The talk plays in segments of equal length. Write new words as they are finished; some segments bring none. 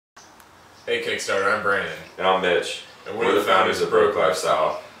Hey Kickstarter, I'm Brandon. And I'm Mitch. And we're the founders of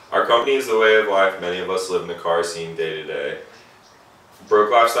Brokelifestyle. Our company is the way of life many of us live in the car scene day to day.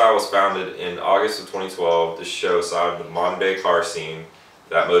 Brokelifestyle was founded in August of 2012 to show a side of the modern day car scene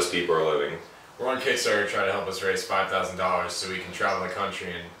that most people are living. We're on Kickstarter trying to help us raise $5,000 so we can travel the country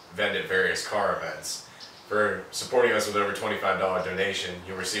and vend at various car events. For supporting us with over $25 donation,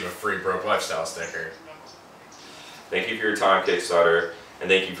 you'll receive a free Broke Lifestyle sticker. Thank you for your time, Kickstarter, and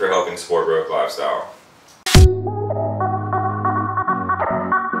thank you for helping support Broke Lifestyle.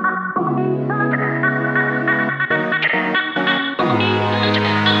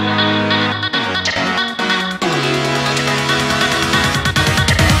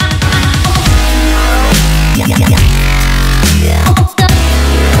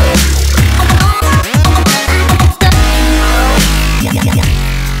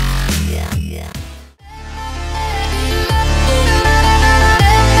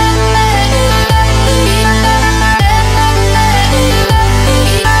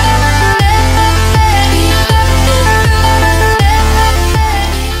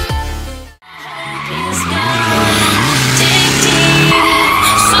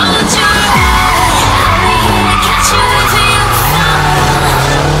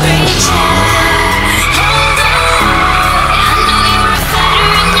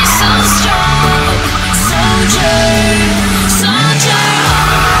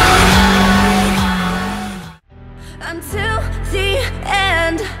 Until the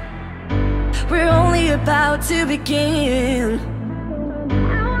end, we're only about to begin. I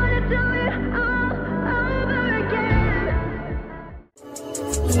wanna do it all over again.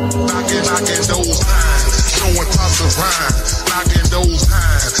 Knocking those lines, showing toss of rhyme. Knocking those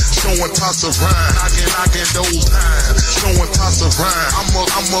lines, showing toss of rhyme. Knocking those lines, showing toss of rhyme.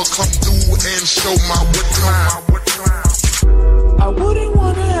 I'ma come through and show my wood climb. I wouldn't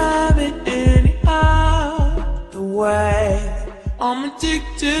wanna have it any other way. I'm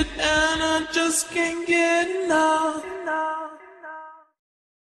addicted and I just can't get enough.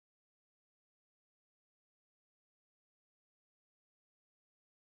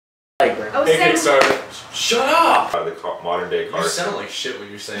 Hey Kickstarter, shut up! The modern day car You scene. sound like shit when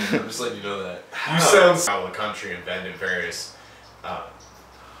you're saying that. I'm just letting you know that. You sound travel the country and vend at various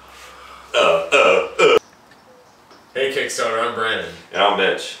Hey Kickstarter, I'm Brandon. And I'm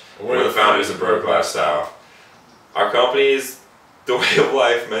Mitch. We're the founders of Broke Lifestyle. Our company is the way of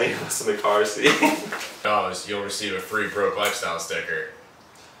life many of us in the car scene. You'll receive a free Broke Lifestyle sticker.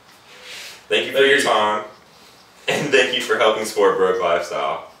 Thank you for your time, and thank you for helping support Broke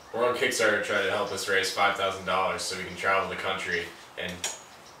Lifestyle. We're on Kickstarter trying to help us raise $5,000 so we can travel the country and...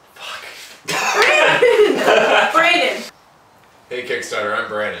 Fuck. Brandon! Hey Kickstarter, I'm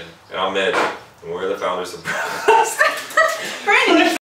Brandon. And I'm Mitch. And we're the founders of Broke Lifestyle. Brandon!